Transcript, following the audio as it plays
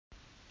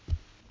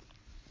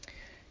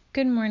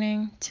Good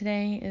morning.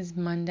 Today is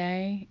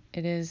Monday.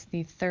 It is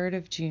the 3rd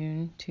of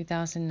June,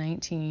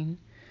 2019.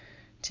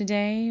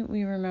 Today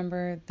we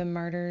remember the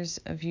martyrs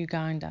of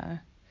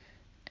Uganda,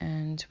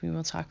 and we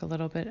will talk a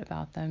little bit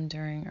about them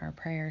during our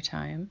prayer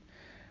time.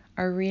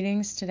 Our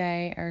readings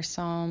today are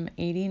Psalm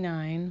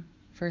 89,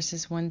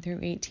 verses 1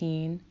 through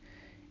 18,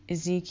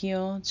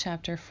 Ezekiel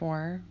chapter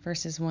 4,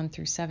 verses 1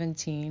 through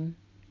 17,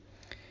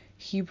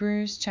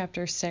 Hebrews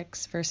chapter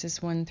 6, verses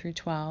 1 through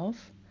 12,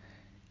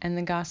 and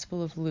the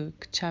Gospel of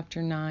Luke,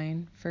 chapter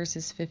 9,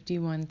 verses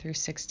 51 through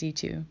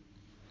 62.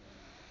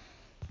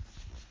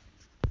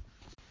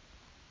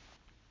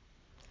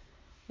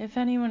 If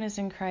anyone is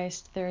in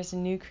Christ, there is a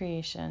new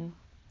creation.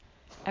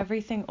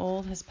 Everything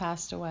old has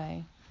passed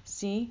away.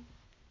 See,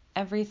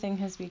 everything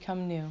has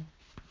become new.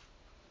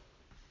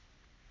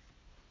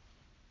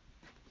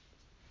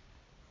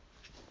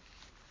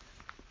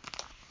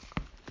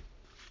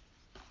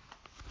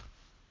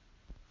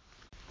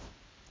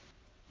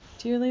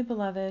 Dearly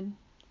beloved,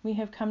 we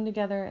have come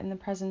together in the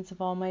presence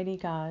of Almighty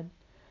God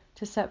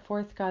to set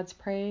forth God's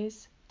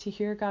praise, to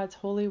hear God's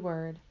holy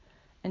word,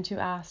 and to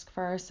ask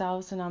for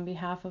ourselves and on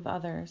behalf of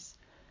others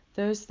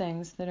those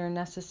things that are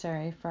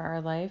necessary for our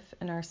life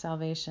and our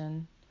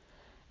salvation.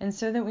 And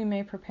so that we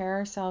may prepare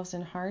ourselves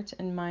in heart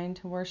and mind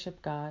to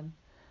worship God,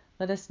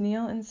 let us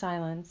kneel in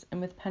silence and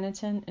with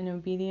penitent and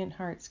obedient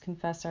hearts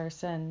confess our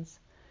sins,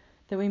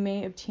 that we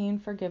may obtain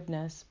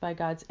forgiveness by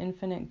God's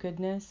infinite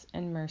goodness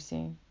and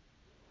mercy.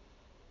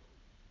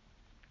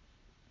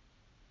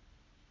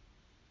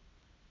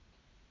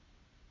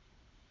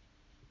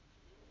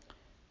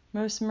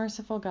 Most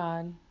merciful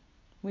God,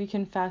 we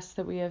confess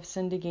that we have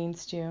sinned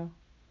against you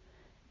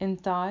in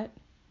thought,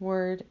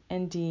 word,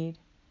 and deed,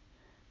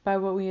 by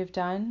what we have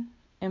done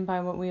and by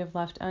what we have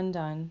left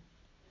undone.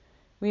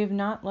 We have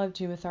not loved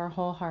you with our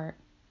whole heart.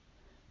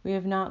 We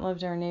have not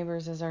loved our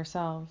neighbors as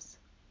ourselves.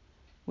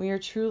 We are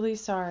truly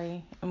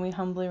sorry, and we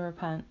humbly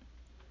repent.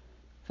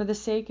 For the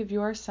sake of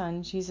your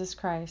Son, Jesus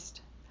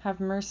Christ, have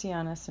mercy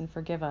on us and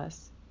forgive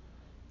us,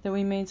 that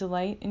we may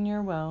delight in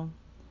your will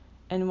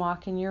and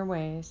walk in your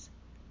ways,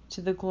 to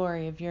the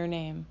glory of your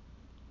name.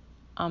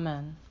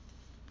 Amen.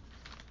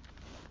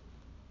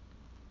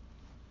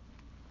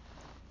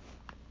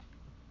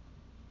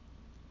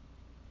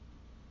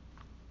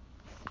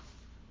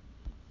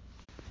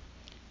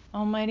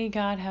 Almighty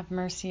God, have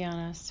mercy on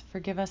us.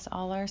 Forgive us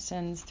all our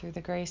sins through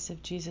the grace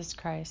of Jesus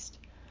Christ.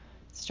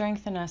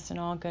 Strengthen us in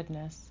all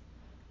goodness,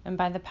 and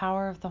by the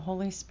power of the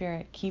Holy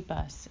Spirit, keep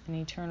us in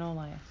eternal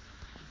life.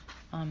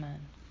 Amen.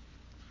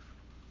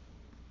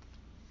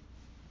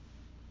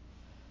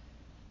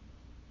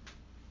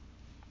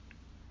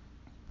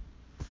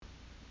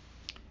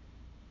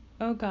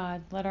 O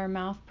God, let our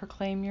mouth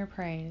proclaim your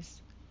praise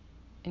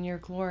and your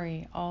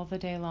glory all the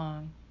day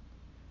long.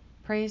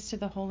 Praise to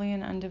the Holy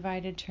and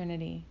Undivided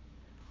Trinity,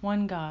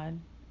 one God,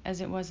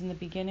 as it was in the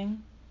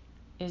beginning,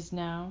 is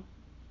now,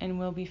 and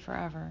will be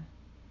forever.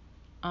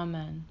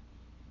 Amen.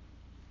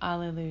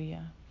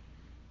 Alleluia.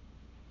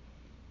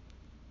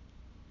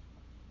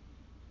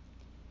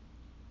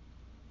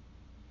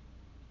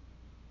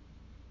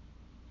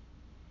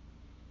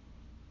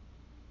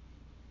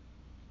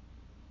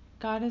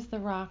 God is the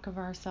rock of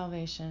our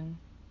salvation.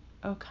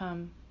 O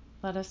come,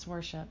 let us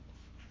worship.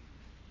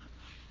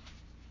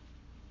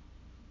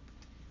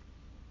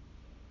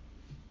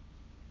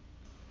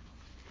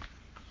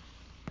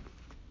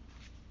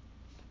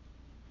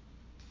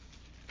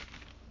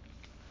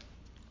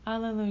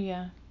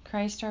 Alleluia.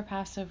 Christ our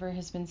Passover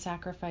has been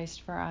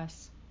sacrificed for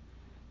us.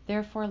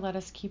 Therefore let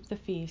us keep the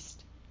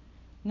feast,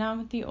 not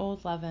with the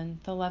old leaven,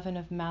 the leaven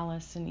of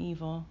malice and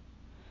evil,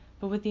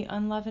 but with the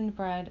unleavened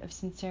bread of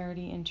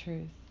sincerity and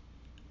truth.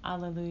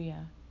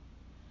 Alleluia.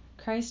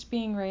 Christ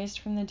being raised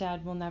from the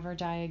dead will never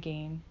die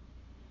again.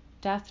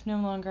 Death no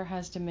longer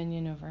has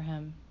dominion over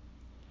him.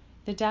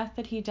 The death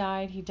that he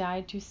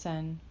died to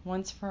sin,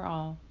 once for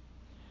all.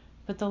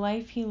 But the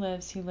life he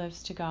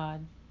lives to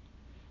God.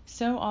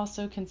 So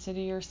also consider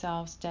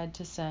yourselves dead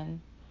to sin,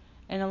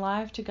 and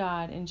alive to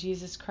God in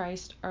Jesus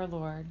Christ our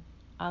Lord.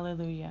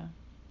 Alleluia.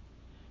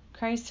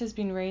 Christ has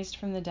been raised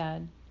from the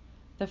dead,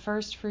 the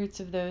first fruits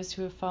of those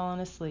who have fallen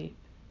asleep.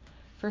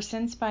 For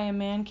since by a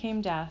man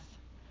came death,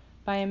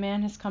 by a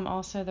man has come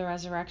also the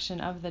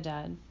resurrection of the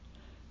dead.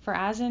 For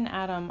as in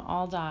Adam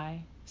all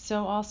die,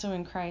 so also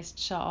in Christ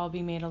shall all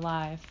be made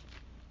alive.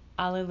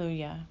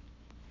 Alleluia.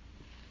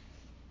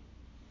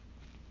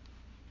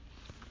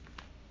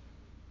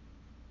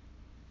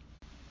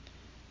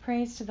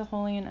 Praise to the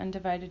Holy and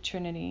Undivided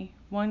Trinity,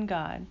 one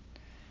God,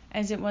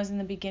 as it was in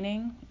the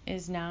beginning,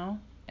 is now,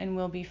 and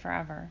will be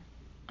forever.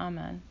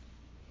 Amen.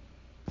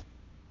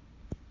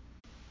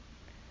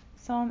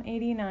 Psalm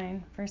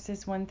 89,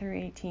 verses 1 through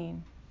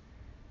 18.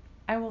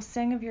 I will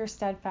sing of your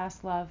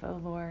steadfast love, O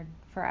Lord,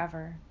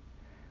 forever.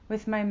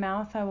 With my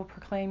mouth I will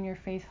proclaim your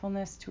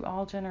faithfulness to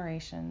all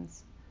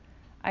generations.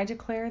 I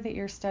declare that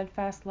your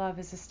steadfast love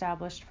is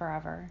established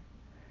forever.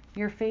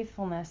 Your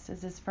faithfulness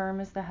is as firm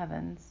as the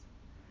heavens.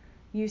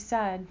 You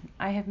said,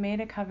 I have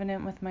made a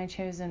covenant with my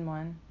chosen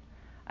one.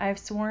 I have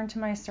sworn to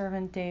my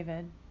servant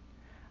David.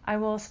 I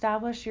will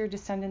establish your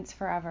descendants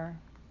forever,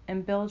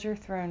 and build your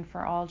throne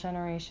for all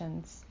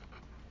generations.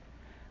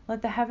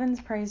 Let the heavens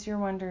praise your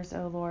wonders,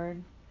 O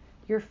Lord,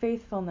 your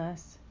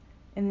faithfulness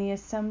in the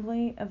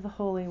assembly of the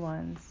holy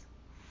ones.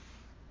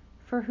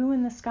 For who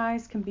in the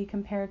skies can be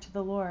compared to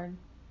the Lord?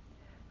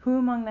 Who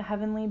among the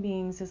heavenly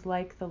beings is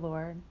like the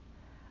Lord,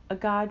 a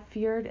God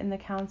feared in the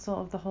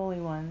council of the holy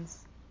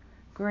ones,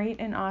 great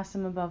and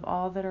awesome above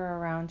all that are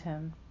around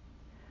him?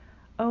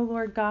 O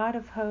Lord God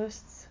of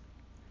hosts,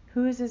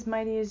 who is as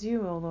mighty as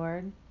you, O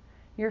Lord?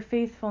 Your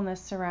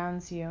faithfulness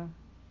surrounds you.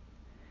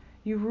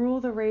 You rule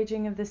the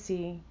raging of the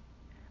sea.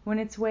 When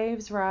its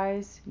waves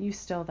rise, you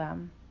still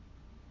them.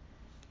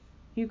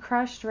 You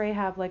crushed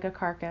Rahab like a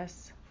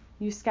carcass.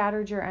 You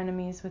scattered your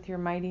enemies with your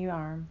mighty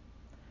arm.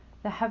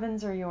 The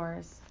heavens are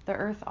yours. The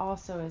earth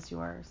also is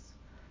yours.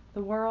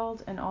 The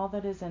world and all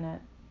that is in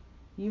it.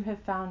 You have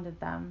founded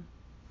them.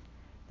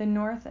 The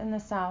north and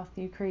the south,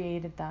 you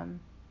created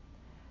them.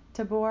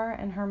 Tabor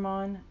and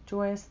Hermon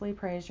joyously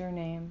praise your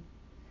name.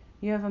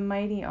 You have a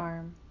mighty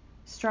arm.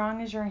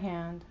 Strong is your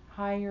hand,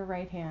 high your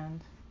right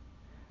hand.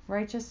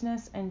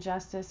 Righteousness and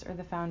justice are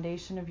the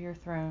foundation of your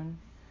throne.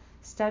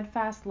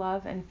 Steadfast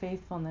love and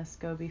faithfulness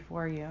go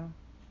before you.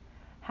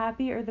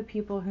 Happy are the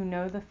people who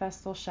know the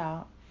festal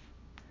shout,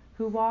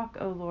 who walk,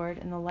 O Lord,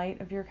 in the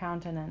light of your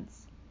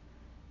countenance.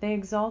 They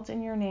exult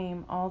in your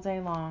name all day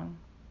long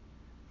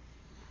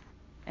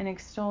and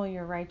extol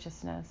your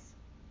righteousness.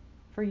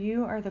 For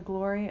you are the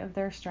glory of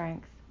their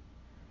strength.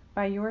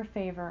 By your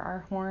favor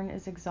our horn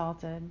is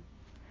exalted.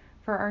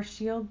 For our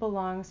shield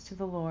belongs to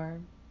the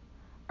Lord,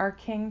 our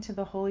King, to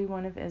the Holy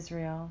One of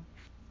Israel.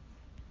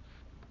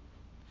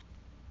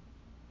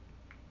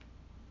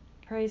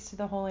 Praise to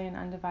the Holy and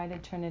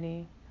Undivided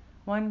Trinity,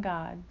 one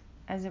God,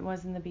 as it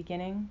was in the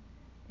beginning,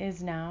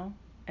 is now,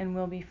 and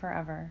will be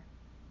forever.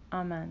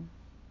 Amen.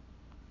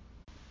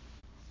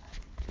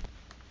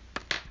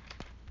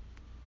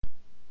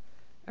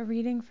 A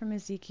reading from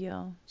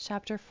Ezekiel,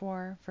 chapter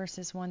 4,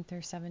 verses 1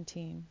 through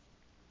 17.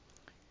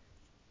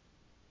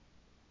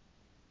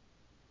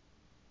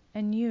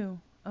 And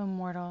you, O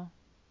mortal,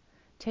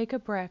 take a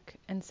brick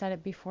and set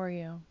it before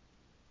you.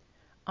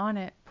 On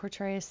it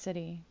portray a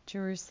city,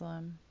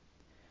 Jerusalem,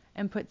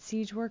 and put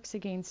siege works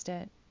against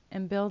it,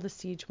 and build a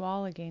siege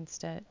wall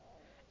against it,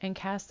 and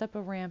cast up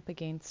a ramp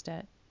against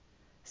it.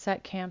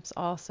 Set camps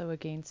also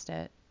against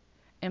it,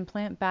 and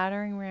plant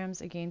battering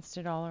rams against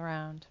it all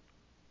around.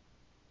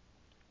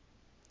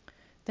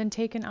 Then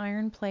take an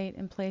iron plate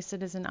and place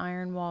it as an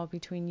iron wall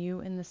between you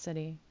and the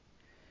city.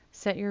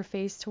 Set your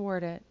face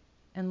toward it,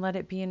 and let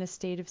it be in a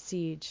state of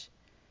siege,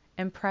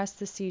 and press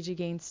the siege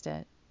against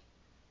it.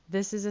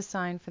 This is a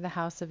sign for the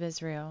house of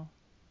Israel.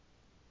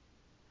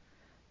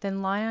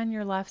 Then lie on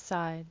your left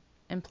side,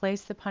 and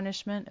place the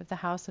punishment of the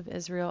house of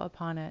Israel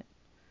upon it.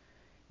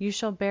 You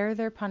shall bear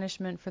their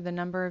punishment for the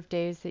number of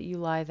days that you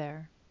lie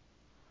there.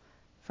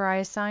 For I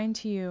assign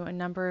to you a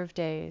number of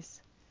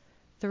days,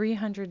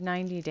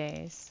 390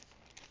 days,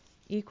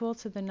 equal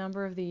to the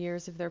number of the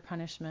years of their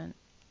punishment,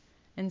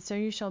 and so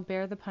you shall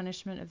bear the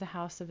punishment of the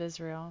house of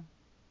Israel.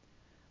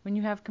 When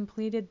you have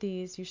completed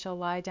these, you shall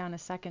lie down a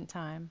second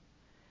time,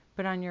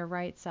 but on your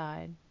right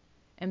side,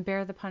 and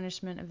bear the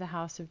punishment of the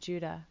house of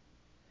Judah.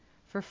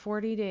 For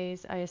 40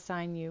 days I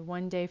assign you,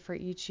 1 day for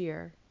each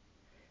year.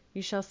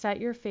 You shall set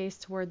your face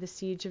toward the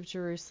siege of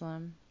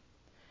Jerusalem,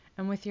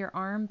 and with your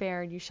arm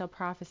bared you shall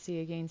prophesy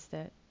against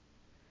it.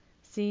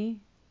 See,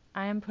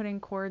 I am putting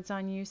cords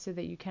on you so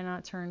that you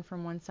cannot turn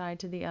from one side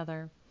to the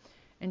other,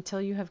 until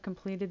you have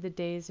completed the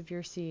days of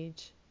your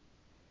siege.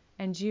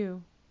 And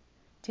you,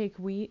 take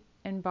wheat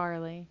and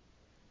barley,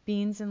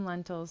 beans and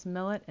lentils,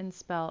 millet and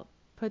spelt,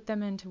 put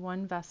them into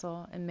one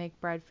vessel, and make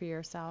bread for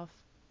yourself.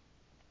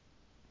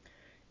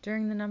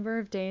 During the number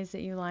of days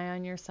that you lie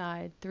on your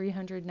side,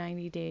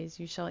 390 days,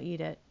 you shall eat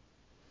it.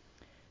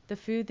 The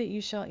food that you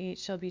shall eat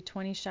shall be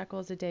 20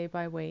 shekels a day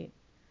by weight.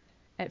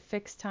 At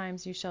fixed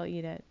times you shall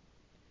eat it.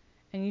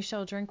 And you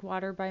shall drink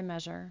water by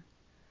measure.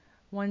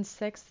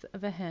 1/6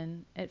 of a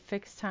hin, at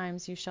fixed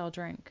times you shall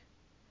drink.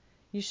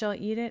 You shall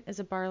eat it as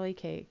a barley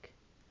cake,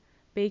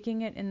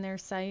 baking it in their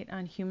sight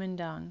on human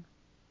dung.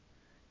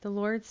 The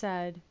Lord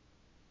said,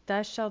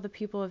 Thus shall the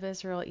people of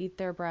Israel eat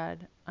their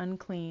bread,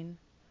 unclean,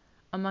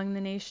 among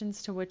the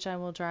nations to which I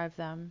will drive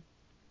them.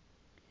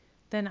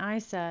 Then I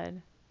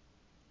said,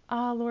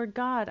 Ah, Lord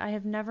God, I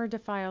have never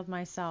defiled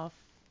myself.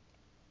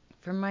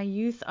 From my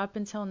youth up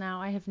until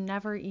now I have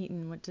never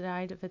eaten what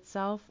died of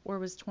itself or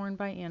was torn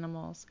by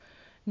animals,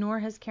 nor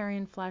has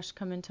carrion flesh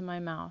come into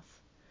my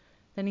mouth.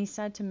 Then he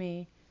said to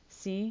me,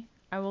 See,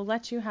 I will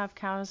let you have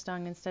cow's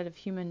dung instead of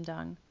human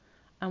dung,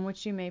 on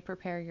which you may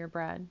prepare your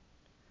bread.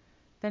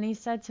 Then he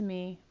said to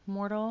me,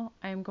 Mortal,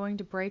 I am going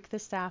to break the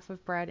staff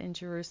of bread in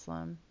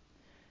Jerusalem.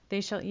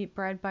 They shall eat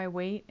bread by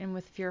weight and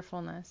with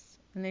fearfulness,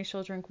 and they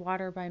shall drink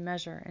water by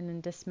measure and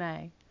in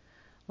dismay.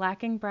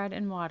 Lacking bread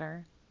and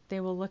water, they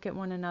will look at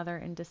one another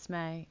in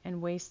dismay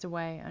and waste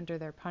away under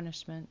their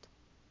punishment.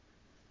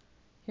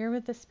 Hear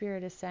what the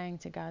Spirit is saying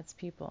to God's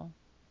people.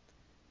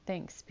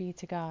 Thanks be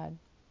to God.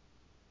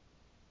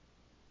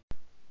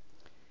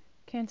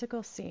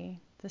 Canticle C,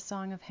 the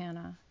Song of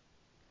Hannah.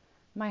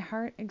 My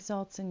heart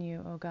exults in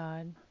you, O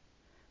God.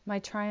 My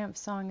triumph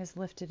song is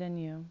lifted in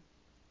you.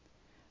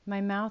 My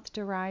mouth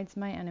derides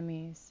my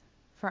enemies,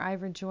 for I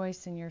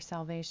rejoice in your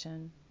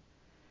salvation.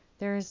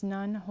 There is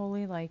none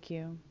holy like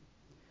you,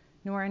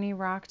 nor any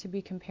rock to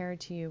be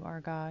compared to you,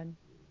 our God.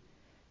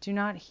 Do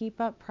not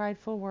heap up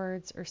prideful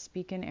words or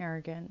speak in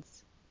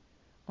arrogance.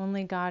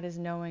 Only God is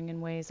knowing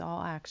and weighs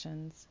all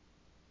actions.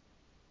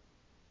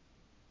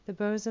 The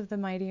bows of the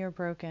mighty are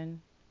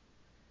broken,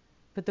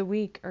 but the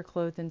weak are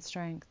clothed in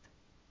strength.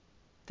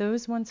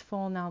 Those once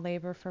full now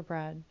labor for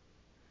bread.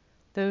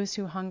 Those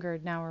who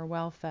hungered now are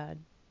well fed.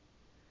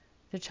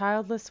 The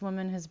childless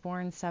woman has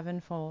borne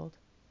sevenfold,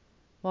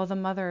 while the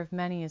mother of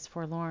many is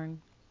forlorn.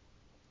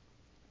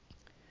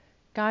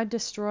 God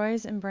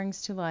destroys and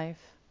brings to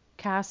life,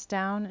 casts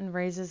down and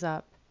raises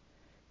up,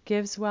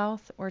 gives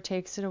wealth or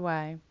takes it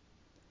away,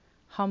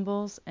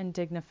 humbles and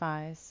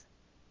dignifies.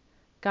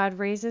 God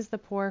raises the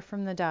poor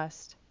from the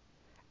dust,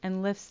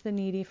 and lifts the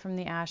needy from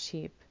the ash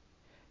heap,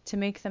 to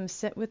make them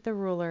sit with the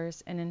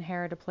rulers and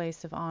inherit a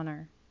place of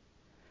honor.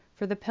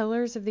 For the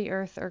pillars of the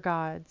earth are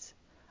God's,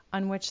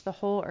 on which the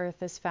whole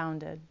earth is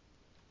founded.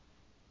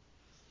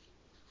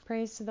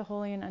 Praise to the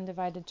Holy and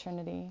Undivided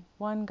Trinity,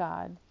 one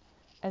God,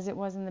 as it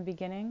was in the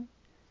beginning,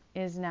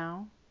 is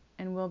now,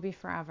 and will be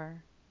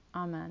forever.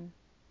 Amen.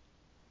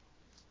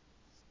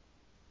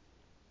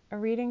 A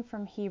reading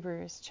from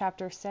Hebrews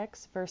chapter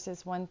 6,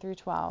 verses 1 through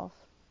 12.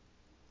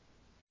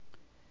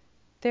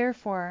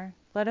 Therefore,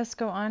 let us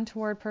go on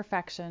toward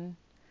perfection,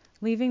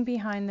 leaving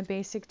behind the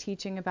basic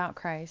teaching about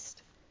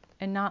Christ,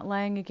 and not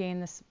laying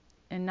again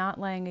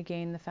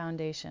the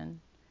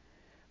foundation.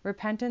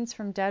 Repentance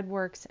from dead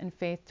works and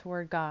faith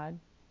toward God,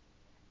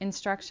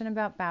 instruction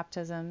about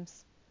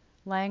baptisms,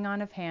 laying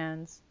on of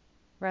hands,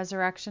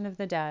 resurrection of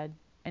the dead,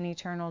 and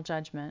eternal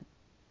judgment.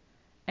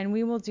 And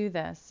we will do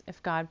this,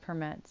 if God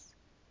permits.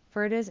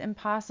 For it is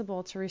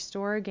impossible to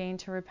restore again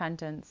to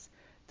repentance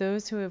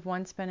those who have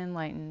once been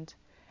enlightened,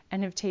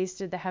 and have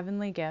tasted the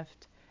heavenly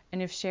gift,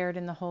 and have shared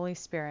in the Holy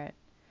Spirit,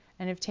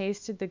 and have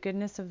tasted the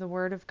goodness of the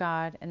Word of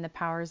God and the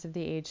powers of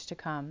the age to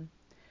come,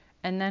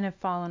 and then have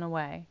fallen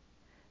away,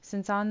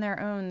 since on their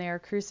own they are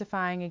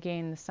crucifying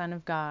again the Son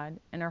of God,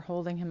 and are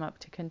holding him up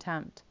to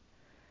contempt.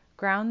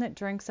 Ground that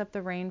drinks up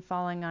the rain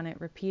falling on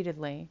it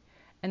repeatedly,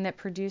 and that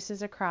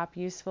produces a crop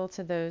useful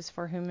to those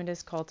for whom it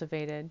is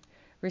cultivated,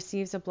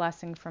 receives a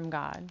blessing from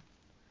God.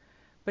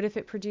 But if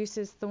it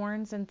produces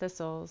thorns and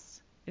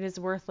thistles, it is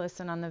worthless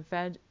and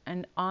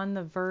on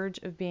the verge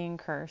of being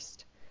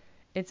cursed.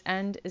 Its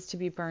end is to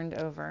be burned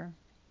over.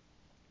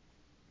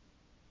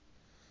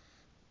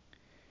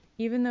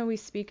 Even though we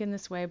speak in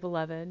this way,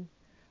 beloved,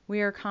 we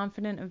are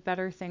confident of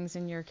better things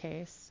in your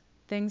case,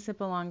 things that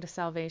belong to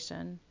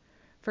salvation.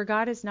 For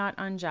God is not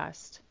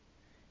unjust.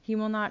 He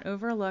will not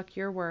overlook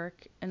your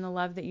work and the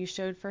love that you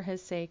showed for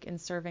his sake in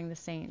serving the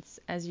saints,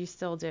 as you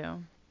still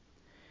do.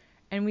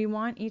 And we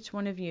want each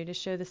one of you to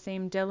show the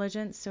same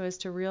diligence so as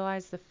to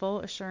realize the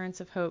full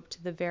assurance of hope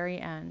to the very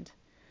end,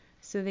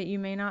 so that you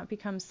may not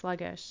become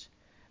sluggish,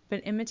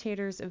 but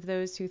imitators of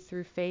those who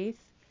through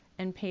faith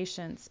and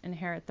patience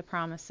inherit the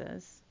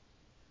promises.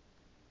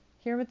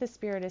 Hear what the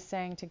Spirit is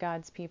saying to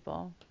God's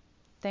people.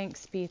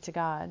 Thanks be to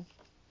God.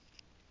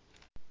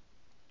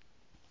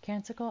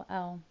 Canticle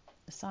L,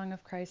 a song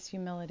of Christ's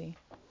humility.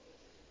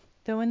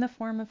 Though in the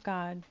form of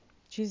God,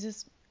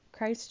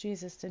 Christ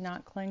Jesus did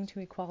not cling to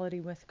equality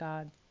with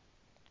God,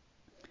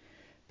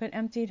 but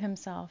emptied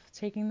himself,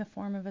 taking the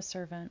form of a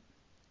servant,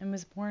 and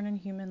was born in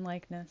human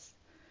likeness.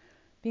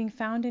 Being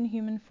found in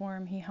human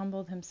form, he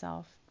humbled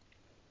himself,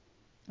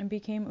 and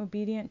became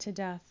obedient to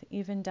death,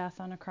 even death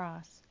on a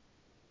cross.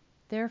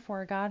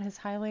 Therefore God has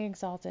highly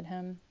exalted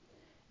him,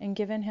 and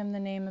given him the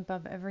name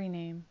above every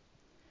name,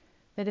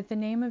 that at the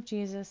name of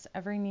Jesus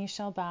every knee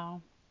shall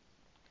bow,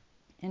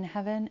 in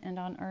heaven and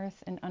on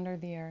earth and under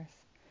the earth,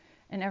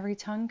 and every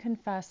tongue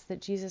confess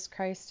that Jesus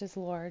Christ is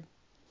Lord,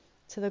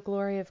 to the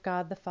glory of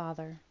God the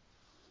Father.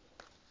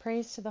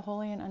 Praise to the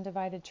Holy and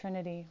Undivided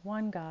Trinity,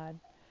 one God,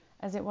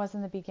 as it was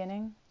in the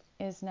beginning,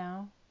 is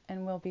now,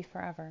 and will be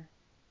forever.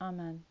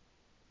 Amen.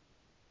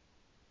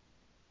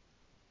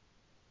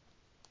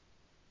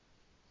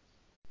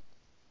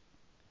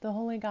 The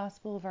Holy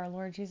Gospel of our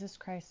Lord Jesus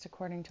Christ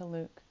according to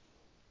Luke.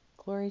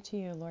 Glory to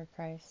you, Lord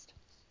Christ.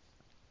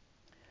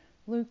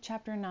 Luke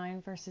chapter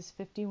 9, verses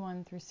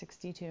 51 through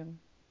 62.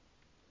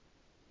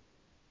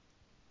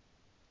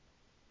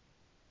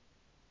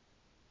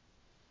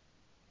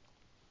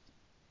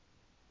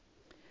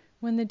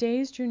 When the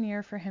days drew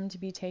near for him to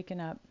be taken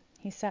up,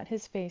 he set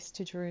his face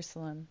to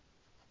Jerusalem.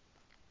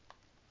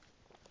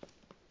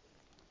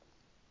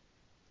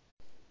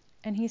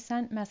 And he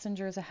sent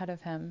messengers ahead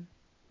of him.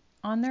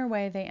 On their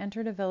way they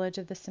entered a village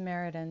of the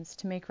Samaritans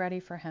to make ready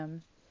for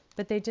him,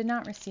 but they did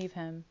not receive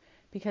him,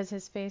 because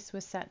his face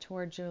was set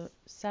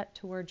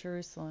toward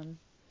Jerusalem.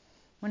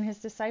 When his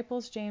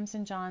disciples James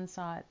and John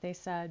saw it, they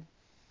said,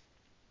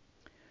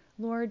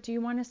 "Lord, do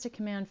you want us to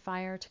command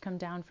fire to come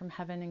down from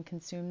heaven and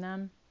consume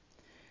them?"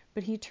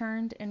 But he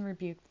turned and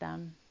rebuked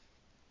them.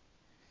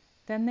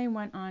 Then they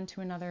went on to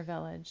another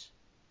village.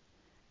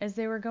 As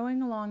they were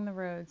going along the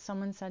road,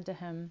 someone said to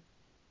him,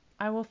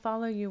 "I will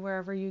follow you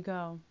wherever you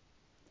go."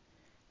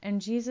 And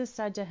Jesus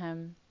said to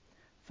him,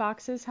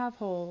 "Foxes have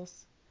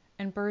holes,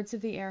 and birds of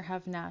the air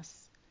have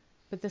nests,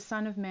 but the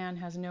Son of Man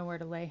has nowhere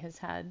to lay his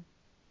head."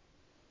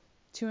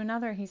 To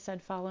another he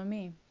said, "Follow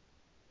me."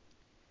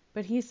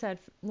 But he said,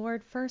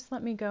 "Lord, first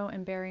let me go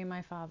and bury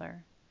my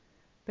father."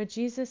 But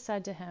Jesus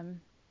said to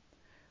him,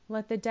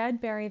 "Let the dead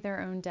bury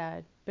their own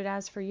dead, but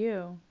as for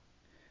you,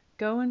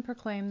 go and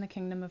proclaim the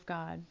kingdom of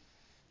God."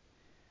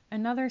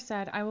 Another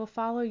said, "I will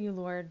follow you,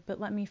 Lord, but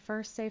let me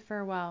first say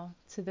farewell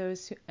to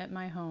those at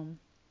my home."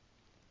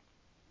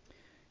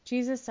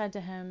 Jesus said to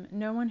him,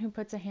 "No one who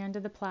puts a hand to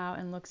the plow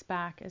and looks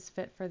back is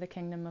fit for the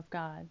kingdom of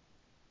God."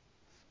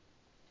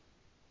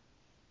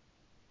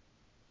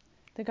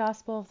 The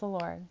Gospel of the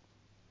Lord.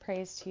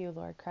 Praise to you,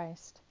 Lord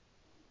Christ.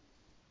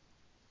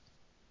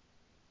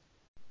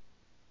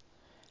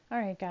 All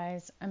right,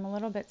 guys, I'm a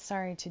little bit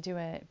sorry to do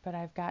it, but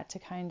I've got to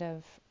kind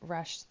of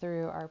rush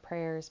through our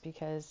prayers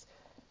because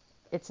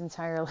it's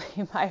entirely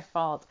my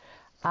fault.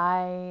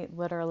 I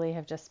literally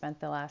have just spent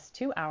the last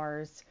 2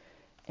 hours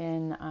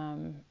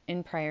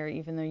in prayer,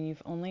 even though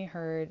you've only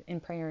heard in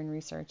prayer and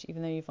research,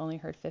 even though you've only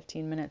heard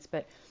 15 minutes.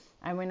 But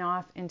I went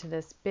off into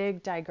this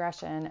big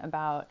digression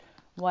about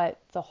what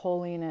the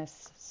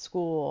holiness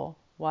school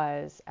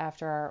was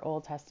after our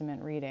Old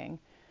Testament reading.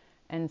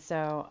 And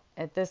so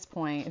at this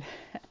point,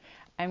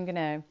 I'm going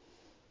to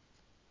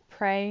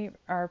pray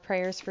our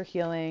prayers for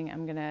healing.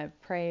 I'm going to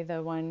pray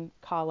the one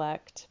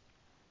collect,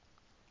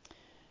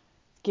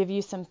 give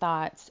you some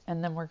thoughts,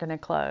 and then we're going to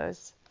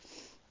close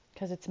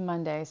because it's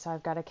Monday, so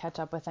I've got to catch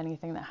up with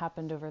anything that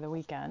happened over the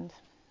weekend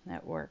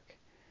at work.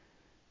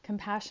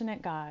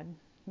 Compassionate God,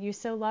 you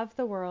so loved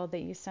the world that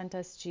you sent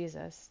us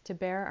Jesus to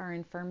bear our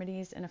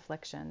infirmities and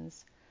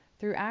afflictions.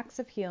 Through acts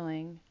of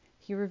healing,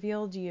 he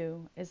revealed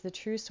you as the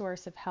true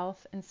source of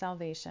health and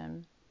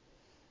salvation.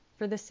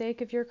 For the sake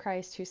of your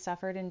Christ who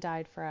suffered and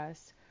died for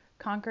us,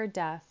 conquered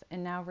death,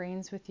 and now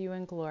reigns with you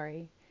in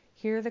glory,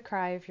 hear the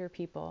cry of your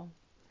people.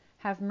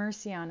 Have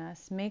mercy on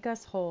us, make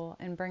us whole,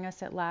 and bring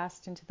us at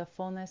last into the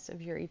fullness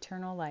of your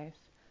eternal life.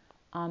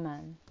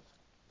 Amen.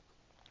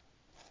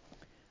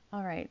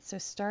 All right, so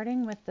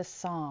starting with the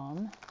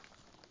psalm.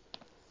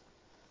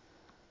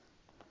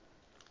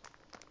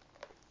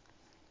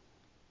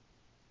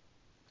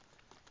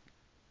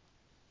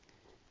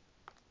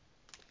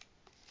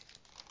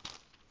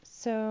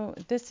 So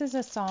this is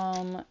a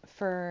psalm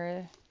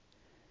for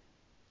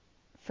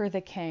the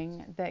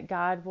king, that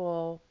God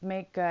will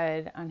make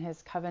good on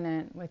his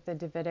covenant with the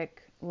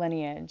Davidic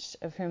lineage,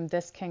 of whom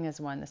this king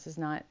is one. This is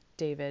not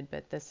David,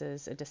 but this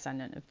is a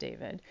descendant of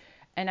David.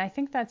 And I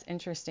think that's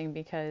interesting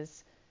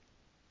because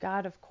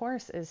God, of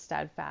course, is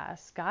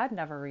steadfast. God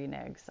never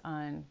reneges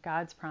on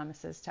God's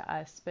promises to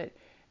us, but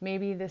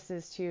maybe this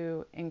is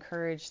to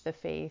encourage the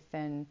faith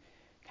and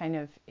kind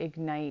of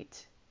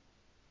ignite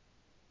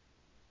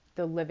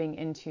the living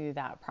into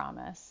that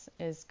promise,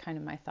 is kind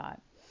of my thought.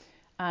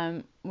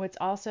 What's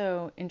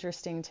also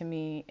interesting to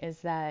me is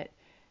that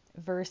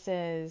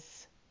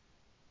verses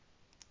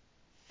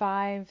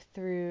 5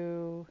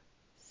 through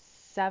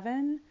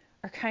 7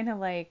 are kind of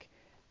like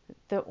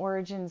the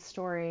origin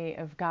story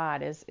of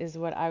God, is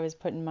what I was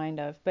put in mind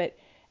of. But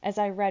as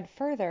I read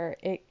further,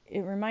 it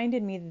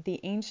reminded me that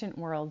the ancient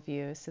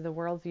worldview, so the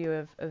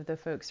worldview of the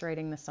folks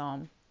writing the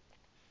psalm,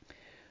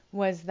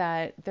 was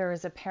that there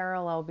was a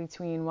parallel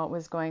between what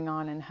was going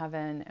on in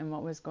heaven and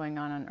what was going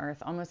on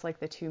earth, almost like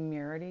the two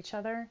mirrored each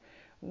other,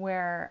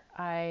 where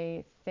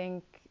I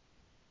think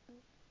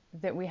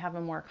that we have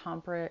a more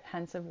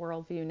comprehensive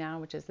worldview now,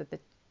 which is that the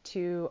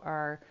two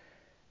are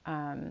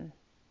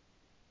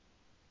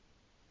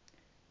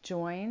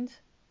joined,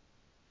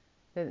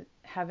 that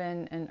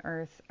heaven and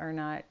earth are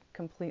not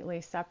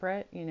completely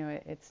separate. You know,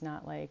 it's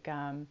not like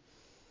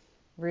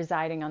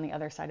residing on the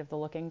other side of the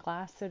looking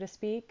glass, so to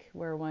speak,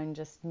 where one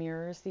just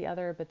mirrors the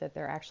other, but that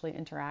they're actually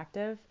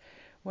interactive.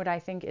 What I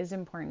think is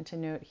important to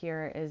note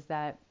here is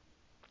that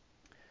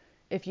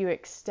if you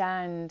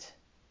extend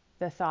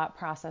the thought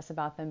process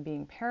about them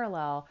being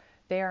parallel,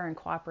 they are in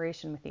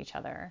cooperation with each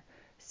other.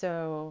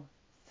 So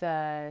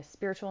the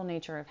spiritual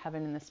nature of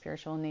heaven and the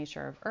spiritual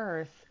nature of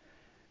earth,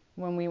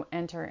 when we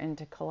enter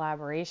into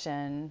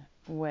collaboration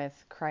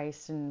with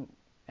Christ and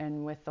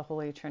with the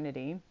Holy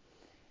Trinity,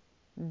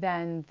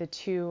 then the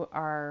two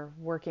are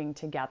working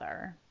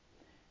together.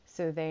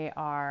 So they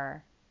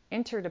are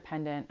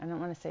interdependent. I don't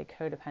want to say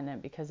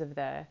codependent because of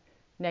the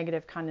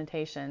negative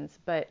connotations,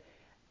 but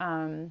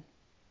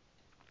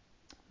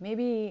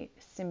maybe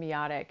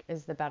symbiotic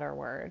is the better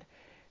word.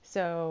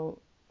 So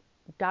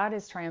God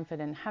is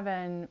triumphant in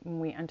heaven. When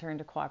we enter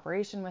into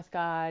cooperation with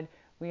God,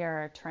 we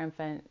are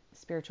triumphant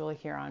spiritually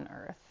here on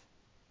earth.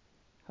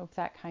 Hope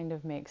that kind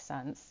of makes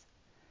sense.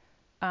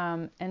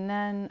 And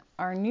then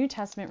our New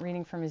Testament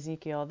reading from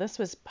Ezekiel, this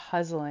was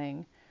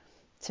puzzling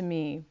to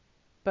me,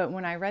 but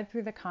when I read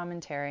through the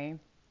commentary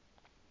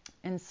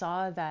and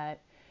saw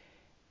that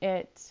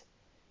it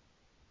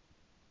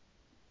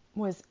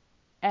was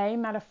A,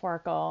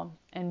 metaphorical,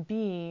 and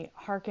B,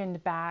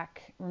 hearkened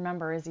back.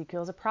 Remember,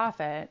 Ezekiel's a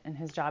prophet and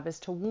his job is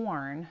to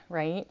warn,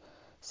 right?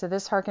 So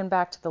this harkened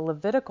back to the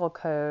Levitical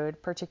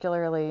code,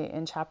 particularly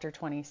in chapter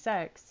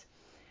 26.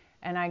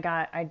 And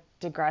I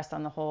digressed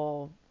on the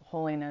whole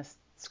holiness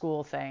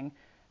school thing.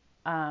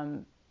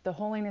 The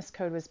holiness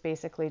code was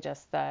basically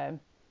just the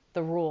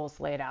rules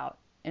laid out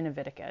in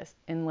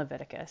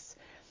Leviticus.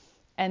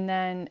 And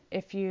then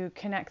if you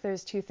connect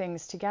those two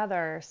things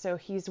together, so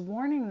he's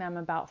warning them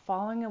about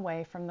falling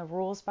away from the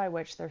rules by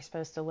which they're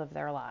supposed to live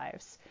their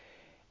lives.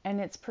 And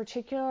it's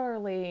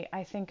particularly,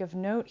 I think, of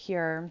note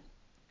here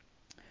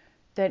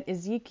that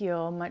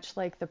Ezekiel, much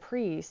like the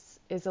priests,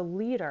 is a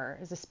leader,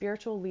 is a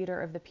spiritual leader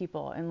of the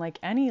people. And like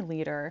any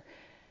leader,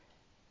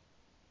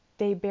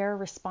 they bear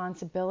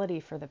responsibility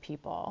for the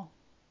people.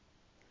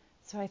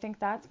 So I think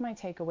that's my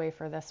takeaway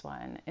for this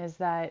one, is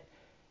that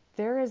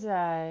there is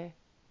a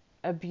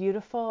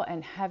beautiful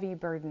and heavy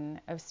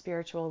burden of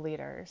spiritual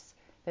leaders,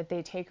 that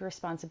they take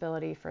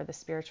responsibility for the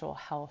spiritual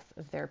health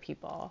of their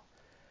people,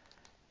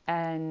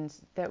 and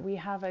that we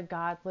have a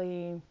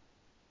godly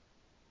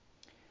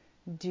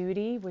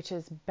duty which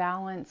is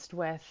balanced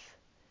with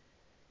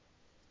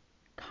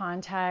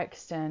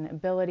context and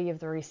ability of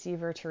the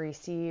receiver to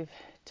receive,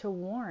 to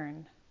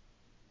warn.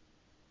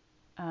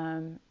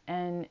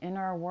 And in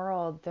our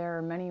world, there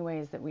are many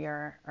ways that we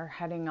are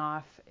heading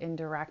off in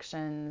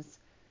directions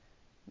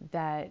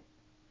that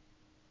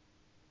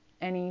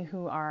any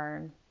who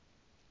are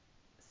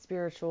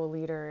spiritual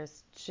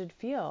leaders should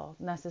feel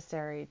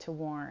necessary to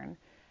warn.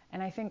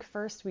 And I think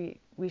first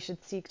we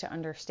should seek to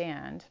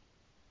understand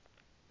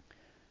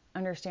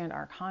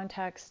our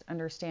context,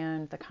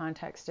 understand the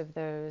context of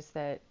those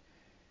that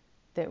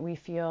we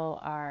feel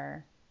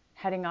are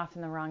heading off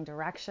in the wrong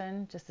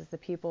direction, just as the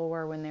people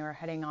were when they were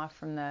heading off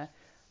from the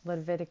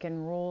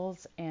Levitican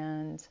rules,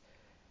 and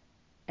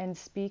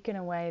speak in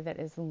a way that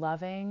is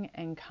loving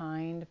and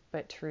kind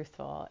but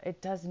truthful.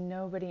 It does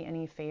nobody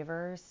any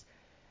favors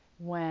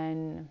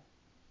when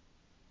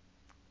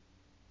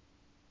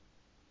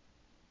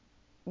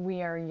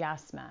we are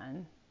yes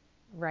men,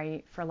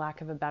 right? For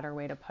lack of a better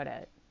way to put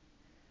it.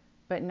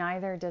 But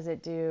neither does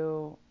it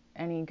do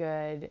any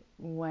good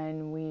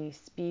when we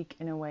speak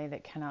in a way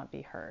that cannot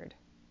be heard.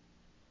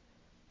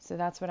 So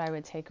that's what I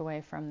would take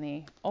away from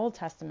the Old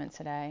Testament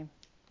today.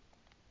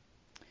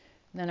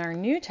 Then our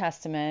New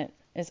Testament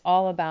is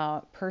all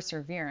about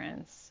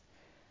perseverance.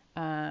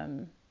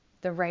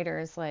 The writer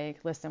is like,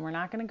 listen, we're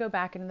not going to go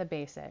back into the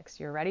basics.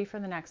 You're ready for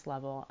the next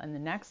level. And the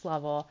next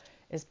level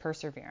is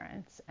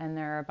perseverance. And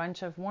there are a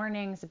bunch of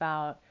warnings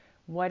about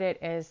what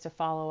it is to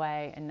fall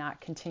away and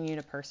not continue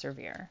to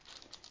persevere.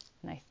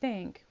 And I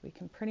think we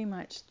can pretty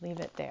much leave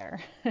it there.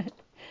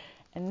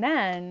 And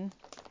then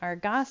our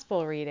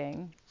gospel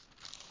reading.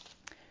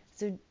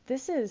 So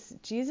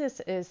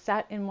Jesus is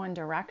set in one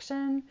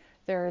direction.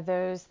 There are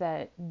those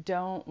that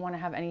don't want to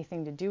have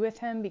anything to do with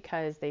him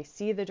because they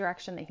see the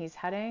direction that he's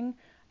heading.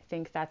 I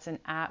think that's an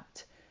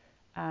apt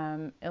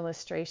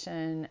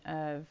illustration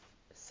of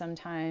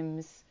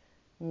sometimes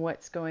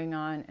what's going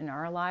on in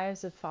our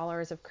lives as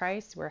followers of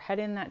Christ. We're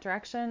headed in that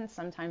direction.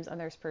 Sometimes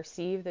others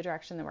perceive the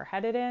direction that we're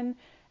headed in,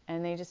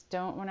 and they just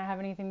don't want to have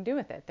anything to do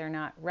with it. They're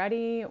not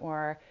ready,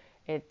 or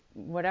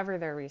whatever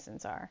their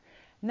reasons are.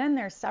 And then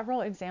there's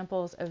several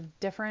examples of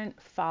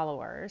different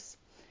followers.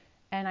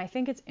 And I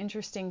think it's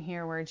interesting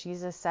here where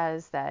Jesus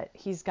says that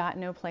he's got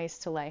no place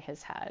to lay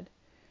his head.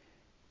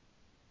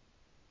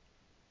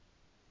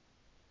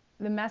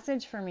 The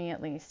message for me,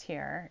 at least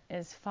here,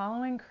 is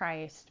following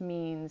Christ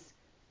means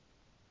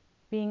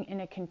being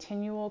in a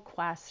continual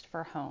quest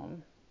for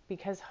home,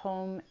 because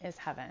home is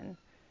heaven.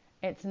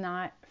 It's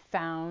not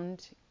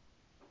found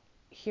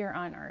here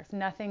on earth.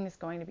 Nothing is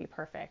going to be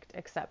perfect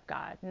except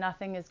God.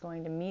 Nothing is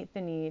going to meet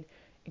the need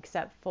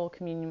except full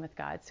communion with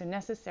God. So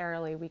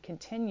necessarily we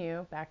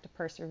continue, back to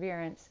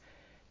perseverance,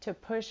 to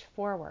push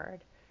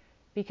forward,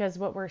 because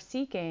what we're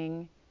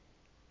seeking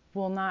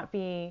will not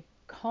be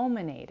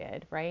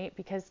culminated, right?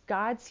 Because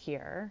God's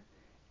here,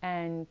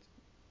 and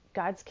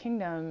God's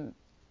kingdom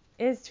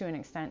is to an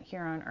extent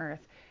here on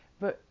earth,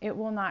 but it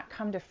will not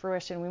come to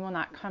fruition. We will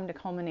not come to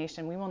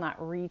culmination. We will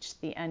not reach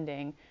the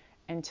ending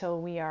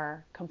until we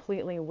are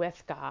completely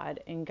with God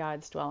in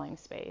God's dwelling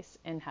space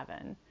in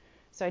heaven.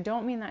 So I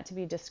don't mean that to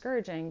be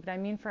discouraging, but I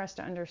mean for us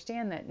to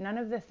understand that none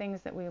of the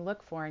things that we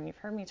look for, and you've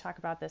heard me talk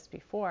about this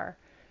before,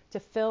 to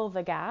fill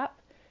the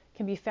gap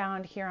can be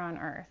found here on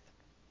earth.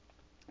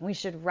 We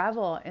should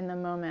revel in the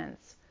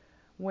moments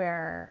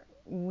where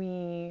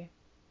we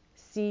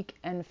seek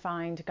and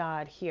find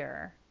God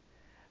here.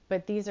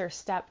 But these are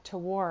steps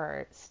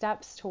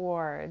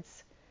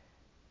towards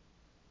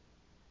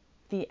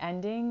the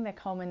ending, the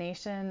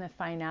culmination, the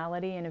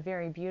finality, in a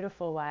very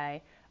beautiful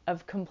way,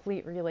 of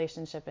complete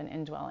relationship and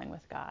indwelling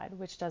with God,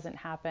 which doesn't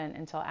happen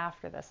until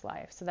after this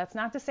life. So that's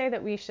not to say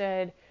that we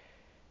should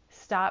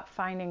stop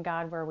finding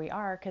God where we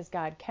are, because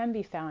God can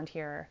be found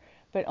here,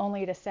 but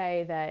only to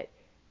say that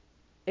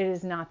it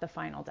is not the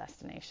final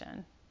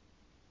destination,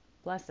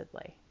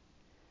 blessedly.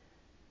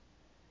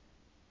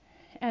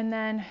 And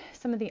then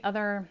some of the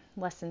other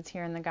lessons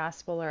here in the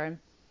gospel are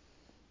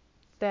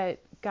that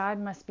God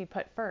must be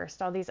put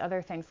first. All these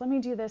other things. Let me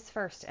do this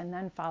first and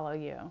then follow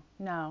you.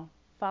 No,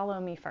 follow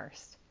me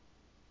first.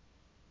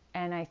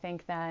 And I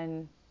think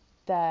then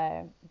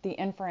the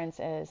inference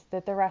is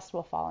that the rest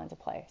will fall into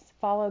place.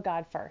 Follow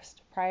God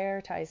first.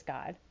 Prioritize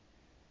God.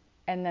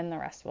 And then the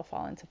rest will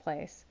fall into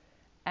place.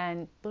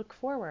 And look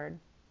forward.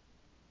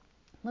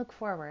 Look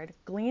forward.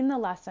 Glean the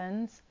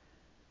lessons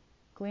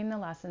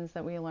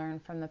that we learn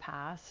from the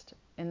past,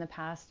 in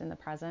the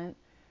present,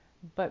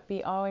 but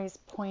be always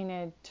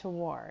pointed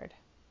toward,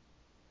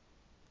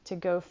 to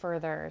go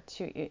further,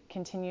 to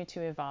continue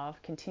to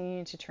evolve,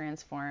 continue to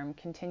transform,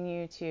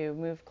 continue to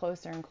move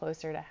closer and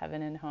closer to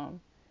heaven and home.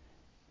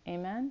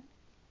 Amen?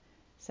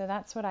 So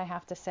that's what I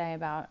have to say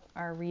about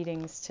our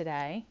readings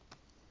today.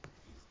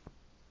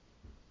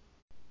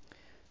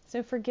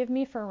 So forgive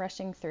me for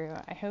rushing through.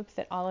 I hope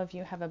that all of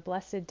you have a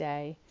blessed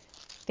day.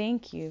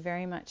 Thank you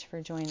very much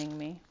for joining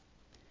me.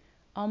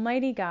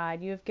 Almighty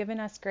God, you have given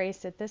us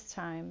grace at this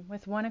time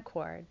with one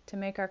accord to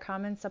make our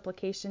common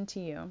supplication to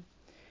you.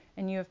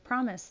 And you have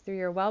promised through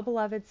your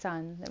well-beloved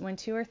Son that when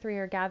 2 or 3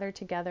 are gathered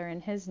together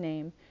in his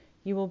name,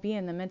 you will be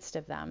in the midst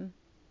of them.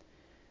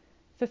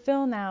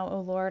 Fulfill now, O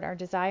Lord, our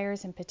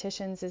desires and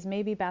petitions as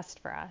may be best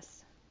for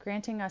us,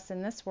 granting us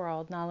in this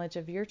world knowledge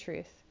of your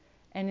truth,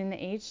 and in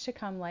the age to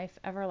come life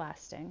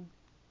everlasting.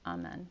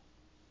 Amen.